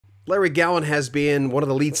Larry Gowan has been one of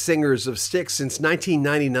the lead singers of Styx since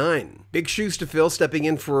 1999. Big shoes to fill, stepping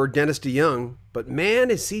in for Dennis DeYoung, but man,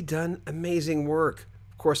 has he done amazing work.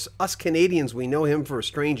 Of course, us Canadians, we know him for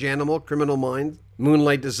Strange Animal, Criminal Minds,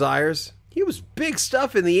 Moonlight Desires. He was big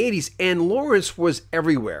stuff in the 80s, and Lawrence was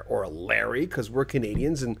everywhere, or Larry, because we're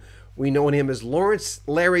Canadians, and we know him as Lawrence,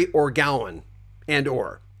 Larry, or Gowan, and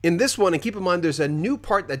or. In this one, and keep in mind, there's a new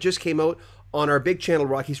part that just came out on our big channel,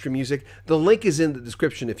 Rock History Music. The link is in the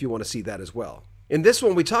description if you want to see that as well. In this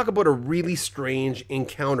one, we talk about a really strange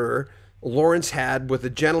encounter Lawrence had with a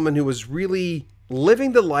gentleman who was really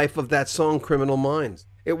living the life of that song, Criminal Minds.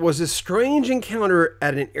 It was a strange encounter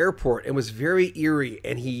at an airport and was very eerie,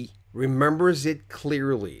 and he remembers it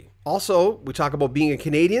clearly. Also, we talk about being a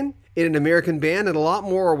Canadian in an American band and a lot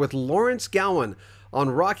more with Lawrence Gowan on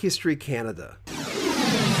Rock History Canada.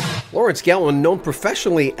 Lawrence Gowan, known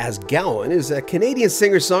professionally as Gowan, is a Canadian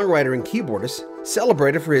singer-songwriter and keyboardist,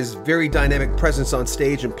 celebrated for his very dynamic presence on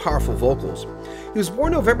stage and powerful vocals. He was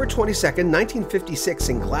born November 22nd, 1956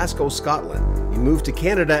 in Glasgow, Scotland. He moved to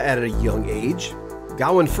Canada at a young age.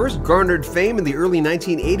 Gowan first garnered fame in the early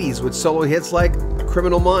 1980s with solo hits like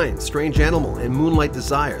Criminal Minds, Strange Animal, and Moonlight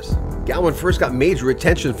Desires. Gowan first got major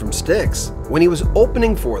attention from Styx when he was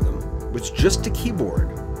opening for them with just a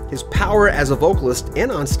keyboard. His power as a vocalist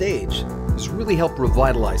and on stage has really helped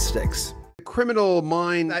revitalize Styx. Criminal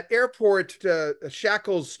Mind, that airport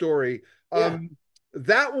shackles story, that's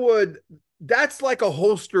like a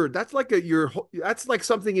holster. That's like that's like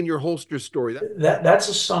something in your holster story. That's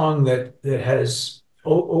a song that has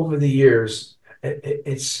over the years.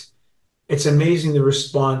 It's amazing the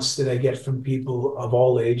response that I get from people of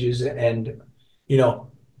all ages, and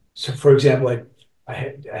so for example, I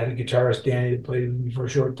had a guitarist, Danny, that played with me for a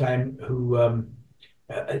short time, who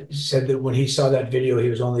said that when he saw that video, he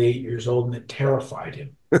was only 8 years old, and it terrified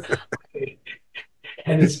him.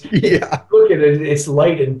 And look at it, it's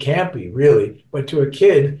light and campy, really. But to a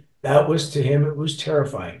kid, to him, it was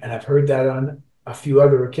terrifying. And I've heard that on a few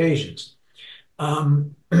other occasions. I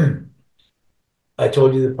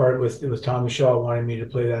told you the part with Tommy Shaw wanting me to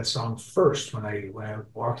play that song first when I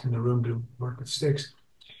walked in the room to work with Styx.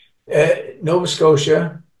 Nova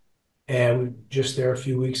Scotia, and we were just there a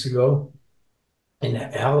few weeks ago in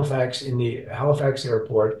Halifax, in the Halifax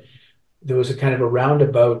airport. There was a kind of a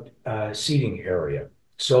roundabout seating area,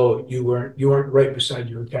 so you weren't right beside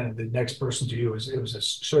you. You were kind of the next person to you. It was a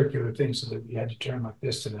circular thing, so that you had to turn like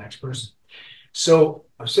this to the next person. So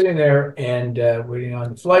I'm sitting there and waiting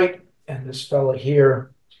on the flight, and this fella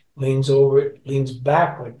here leans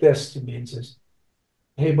back like this to me and says,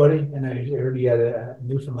 "Hey, buddy," and I heard he had a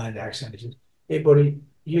Newfoundland accent. He said, "Hey, buddy,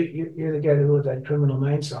 you're the guy that wrote that Criminal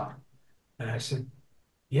Minds song." And I said,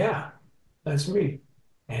 "Yeah, that's me."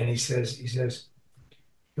 And he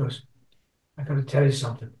goes, "I got to tell you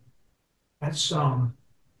something. That song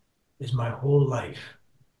is my whole life.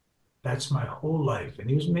 That's my whole life." And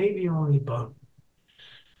he was maybe only about,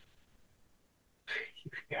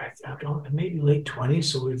 I don't know, maybe late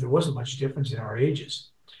 20s, so there wasn't much difference in our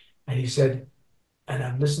ages. And he said, "And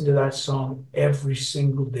I've listened to that song every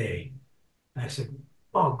single day." And I said,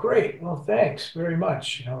 "Oh, great. Well, thanks very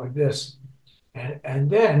much." Like this. And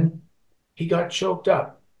then he got choked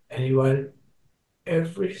up and he went,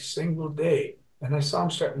 "Every single day." And I saw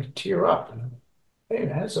him starting to tear up. And I'm like, "Hey,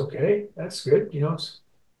 man, it's okay. That's good. It's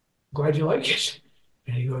glad you like it."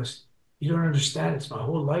 And he goes, "You don't understand. It's my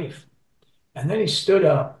whole life." And then he stood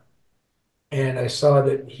up and I saw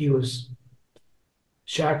that he was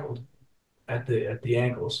shackled at the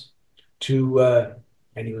ankles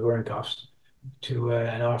and he was wearing cuffs to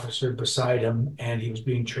an officer beside him, and he was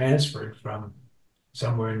being transferred from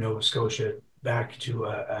somewhere in Nova Scotia back to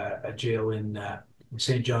a jail in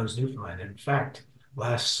St. John's, Newfoundland. In fact,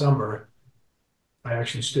 last summer I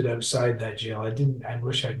actually stood outside that jail. I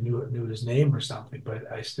wish I knew his name or something,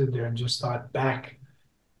 but I stood there and just thought back,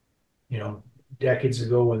 decades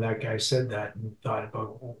ago when that guy said that, and thought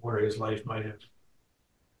about where his life might have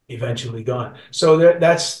eventually gone. So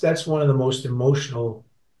that's one of the most emotional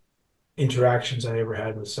interactions I ever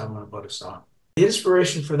had with someone about a song. The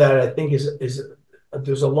inspiration for that, I think, is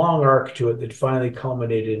there's a long arc to it that finally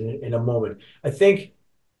culminated in a moment. I think,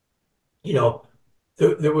 there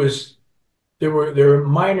were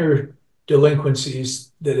minor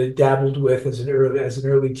delinquencies that I dabbled with as an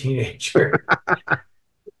early teenager.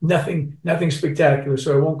 Nothing spectacular,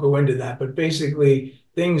 so I won't go into that. But basically,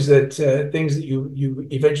 things that you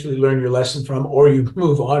eventually learn your lesson from, or you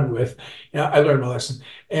move on with. I learned my lesson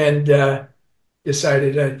and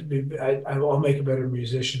decided I'll make a better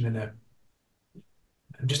musician than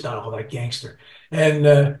I'm just not all that gangster.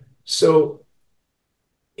 And so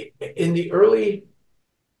in the early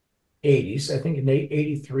 80s, I think in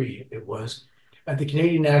 83 it was, at the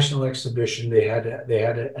Canadian National Exhibition,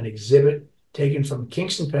 an exhibit taken from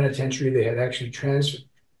Kingston Penitentiary. They had actually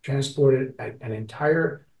transported an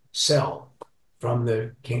entire cell from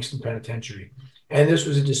the Kingston Penitentiary. And this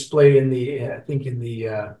was a display in the, I think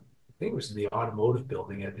it was in the automotive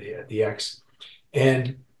building at the X.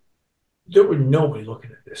 And there were nobody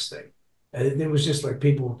looking at this thing. And it was just like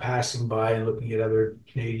people were passing by and looking at other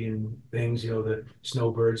Canadian things, the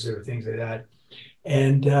snowbirds, there were things like that.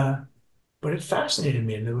 And but it fascinated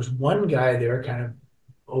me. And there was one guy there kind of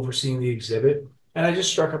overseeing the exhibit. And I just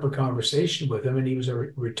struck up a conversation with him. And he was a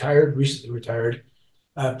recently retired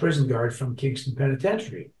prison guard from Kingston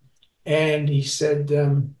Penitentiary. And he said,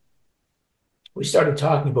 we started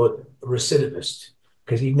talking about recidivist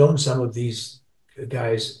because he'd known some of these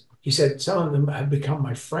guys. He said some of them have become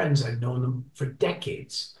my friends. I've known them for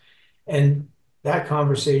decades. And that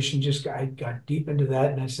conversation I got deep into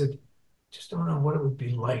that. And I said, just don't know what it would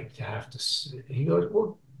be like to have to. He goes,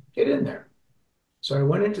 well, get in there. So I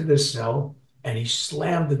went into this cell and he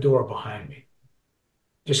slammed the door behind me,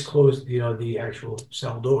 just closed, the actual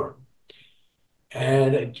cell door.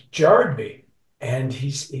 And it jarred me. And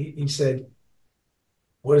he said,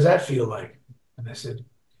 what does that feel like? And I said,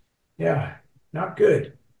 yeah, not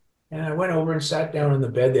good. And I went over and sat down on the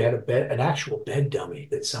bed. They had an actual bed dummy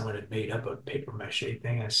that someone had made up, a paper mache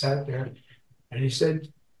thing. I sat there and he said,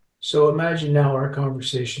 so imagine now our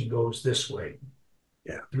conversation goes this way,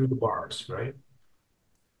 Yeah. through the bars, right?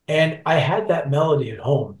 And I had that melody at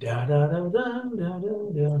home. Da, da, da, da, da,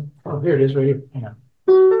 da, da. Oh, here it is right here. Hang on.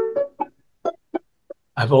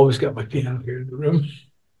 I've always got my piano here in the room.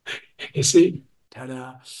 You see?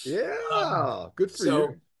 Ta-da. Yeah. Good for So,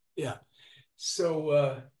 you. yeah.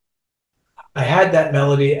 So I had that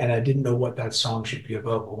melody and I didn't know what that song should be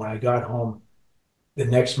about. But when I got home the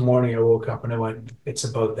next morning, I woke up and I went, it's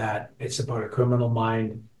about that. It's about a criminal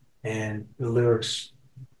mind. And the lyrics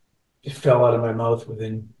just fell out of my mouth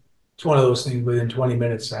it's one of those things within 20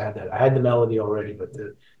 minutes. I had that. I had the melody already, but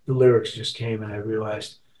the lyrics just came and I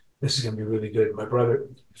realized this is going to be really good. My brother,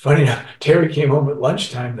 funny enough, Terry came home at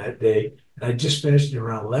lunchtime that day and I just finished it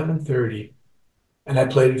around 11:30 and I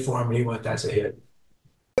played it for him and he went, that's a hit.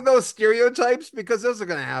 Those stereotypes, because those are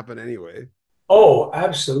going to happen anyway. Oh,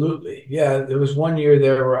 absolutely. Yeah, there was one year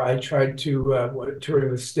there where I tried to touring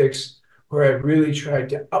with Styx, where I really tried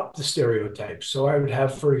to up the stereotypes. So I would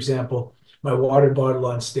have, for example, my water bottle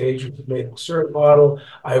on stage with the maple syrup bottle.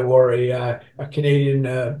 I wore a Canadian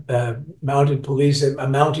mounted police, a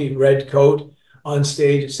mounted red coat on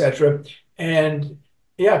stage, etc. And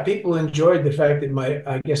yeah, people enjoyed the fact that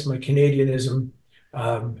I guess my Canadianism,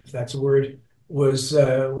 if that's a word, was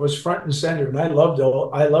front and center, and I loved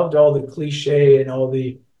all the cliche and all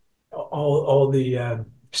the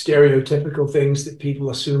stereotypical things that people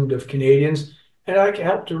assumed of Canadians, and I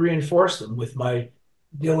helped to reinforce them with my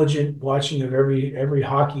diligent watching of every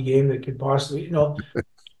hockey game that could possibly,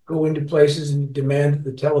 go into places and demand that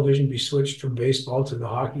the television be switched from baseball to the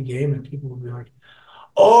hockey game, and people would be like,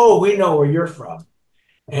 "Oh, we know where you're from,"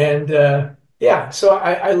 and yeah, so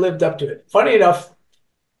I lived up to it. Funny enough,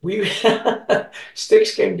 we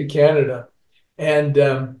Styx came to Canada, and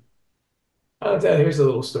I'll tell you, here's a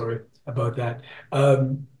little story about that.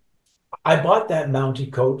 I bought that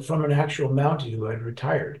Mountie coat from an actual Mountie who had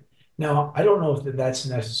retired. Now, I don't know if that's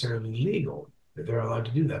necessarily legal, that they're allowed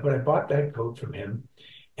to do that, but I bought that coat from him,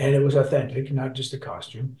 and it was authentic, not just a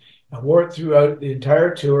costume. I wore it throughout the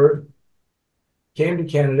entire tour, came to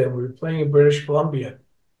Canada, and we were playing in British Columbia,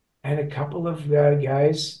 and a couple of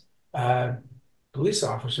guys, police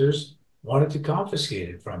officers, wanted to confiscate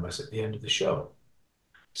it from us at the end of the show.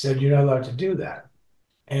 Said, you're not allowed to do that.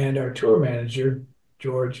 And our tour manager,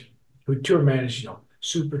 George, who tour managed,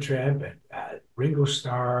 Supertramp and Ringo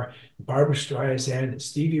Starr, Barbra Streisand, and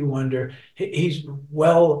Stevie Wonder, he's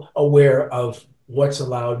well aware of what's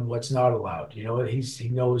allowed and what's not allowed. He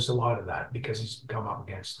knows a lot of that because he's come up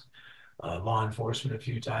against law enforcement a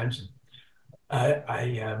few times.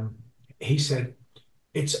 He said,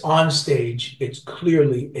 it's on stage. It's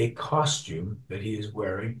clearly a costume that he is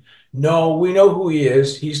wearing. No, we know who he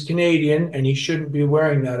is. He's Canadian and he shouldn't be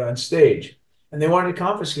wearing that on stage. And they wanted to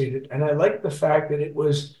confiscate it. And I like the fact that it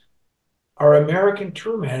was our American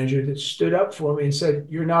tour manager that stood up for me and said,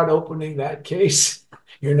 you're not opening that case.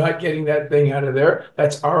 You're not getting that thing out of there.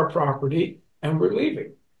 That's our property and we're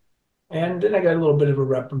leaving. And then I got a little bit of a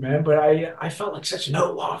reprimand, but I felt like such an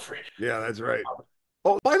outlaw for it. Yeah, that's right.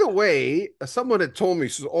 Oh, by the way, someone had told me,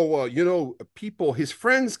 says, "Oh, well, people, his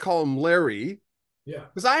friends call him Larry." Yeah.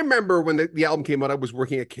 Because I remember when the album came out, I was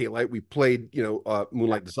working at K-Light. We played,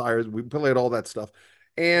 Moonlight Desires. We played all that stuff,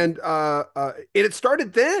 and it had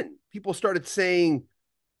started then. people started saying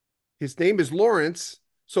his name is Lawrence.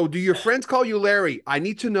 So do your friends call you Larry? I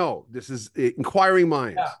need to know. This is inquiring Yeah.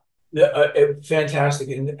 minds. Fantastic.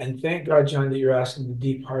 And thank God, John, that you're asking the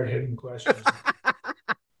deep, hard-hitting questions.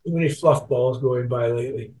 Too many fluff balls going by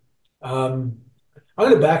lately. Um, I'm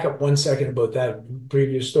going to back up 1 second about that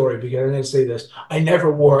previous story because I'm going to say this. I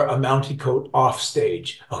never wore a Mountie coat off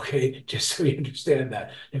stage. Okay, just so you understand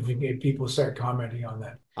that. If people start commenting on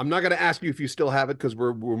that, I'm not going to ask you if you still have it because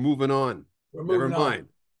we're moving on. we're Never moving on. mind.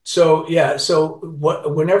 So yeah, so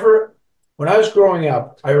when I was growing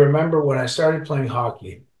up, I remember when I started playing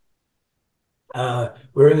hockey. We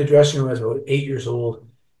were in the dressing room. I was about 8 years old,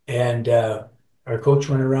 and our coach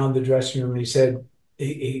went around the dressing room and he said,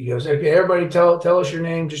 he goes, "Okay, everybody, tell us your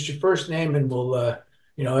name, just your first name, and we'll,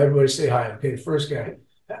 everybody say hi." Okay, the first guy,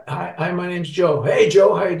 hi, my name's Joe. Hey,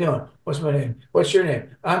 Joe, how you doing? What's my name? What's your name?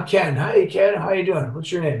 I'm Ken. Hi, Ken. How you doing?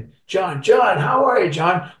 What's your name? John. John, how are you,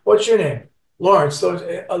 John? What's your name? Lawrence.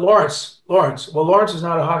 Lawrence. Well, Lawrence is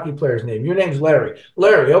not a hockey player's name. Your name's Larry.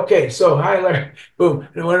 Larry. Okay, so hi, Larry. Boom.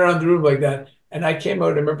 And it went around the room like that. And I came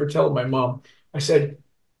out, I remember telling my mom, I said,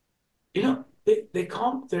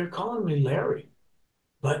 they're calling me Larry,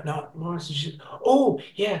 but not Lawrence. And she said, "Oh,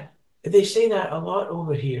 yeah, they say that a lot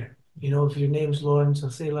over here. If your name's Lawrence,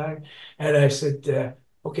 they'll say Larry." And I said,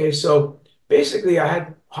 okay, so basically I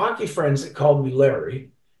had hockey friends that called me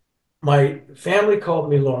Larry. My family called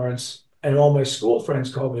me Lawrence, and all my school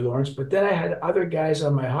friends called me Lawrence. But then I had other guys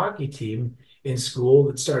on my hockey team in school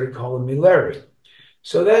that started calling me Larry.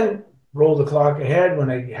 So then roll the clock ahead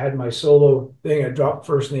when I had my solo thing. I dropped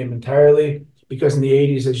first name entirely because in the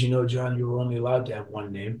 80s, as you know, John, you were only allowed to have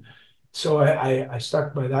one name. So I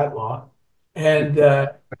stuck by that law. And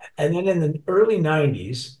then in the early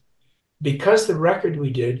 90s, because the record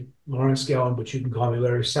we did, Lawrence Gowan, but you can call me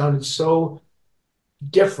Larry, sounded so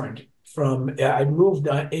different from, I'd moved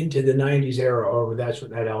into the 90s era, or that's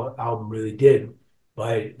what that album really did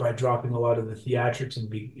by dropping a lot of the theatrics and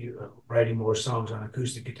writing more songs on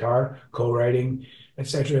acoustic guitar, co-writing,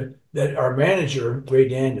 etc. That our manager, Ray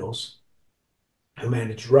Daniels, who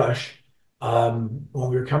managed Rush, when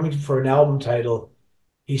we were coming for an album title,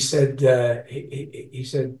 he said, he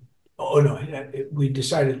said, "Oh no," we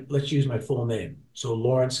decided, let's use my full name. So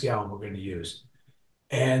Lawrence Gowan we're going to use.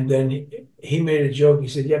 And then he made a joke. He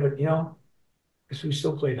said, "Yeah, but because we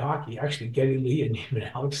still played hockey. Actually, Geddy Lee and even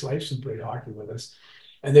Alex Lifeson played hockey with us.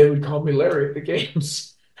 And they would call me Larry at the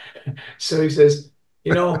games." So he says,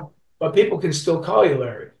 "But people can still call you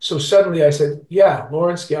Larry." So suddenly I said, "Yeah,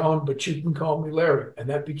 Lawrence Gowan, but you can call me Larry." And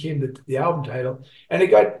that became the album title. And it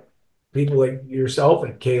got people like yourself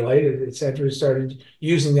and K-Light, et cetera, started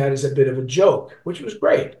using that as a bit of a joke, which was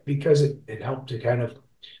great because it helped to kind of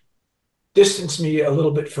distance me a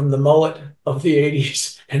little bit from the mullet of the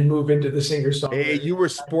 80s and move into the singer-songwriter. Hey, you were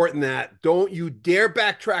sporting that. Don't you dare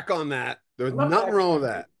backtrack on that. There's nothing wrong with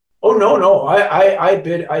that. Oh no. I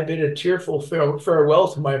bid a tearful farewell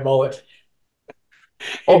to my mullet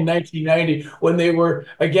in 1990 when they were,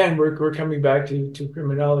 again, we're coming back to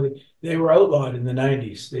criminality. They were outlawed in the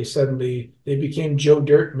 90s. They became Joe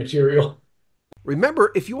Dirt material.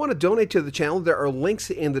 Remember, if you want to donate to the channel, there are links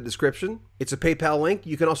in the description. It's a PayPal link.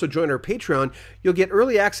 You can also join our Patreon. You'll get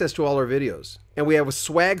early access to all our videos. And we have a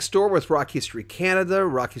swag store with Rock History Canada,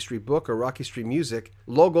 Rock History Book, or Rock History Music.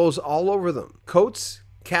 Logos all over them. Coats,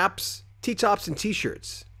 caps, T-tops, and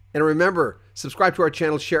T-shirts. And remember, subscribe to our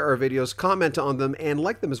channel, share our videos, comment on them, and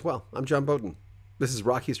like them as well. I'm John Bowden. This is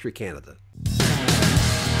Rock History Canada.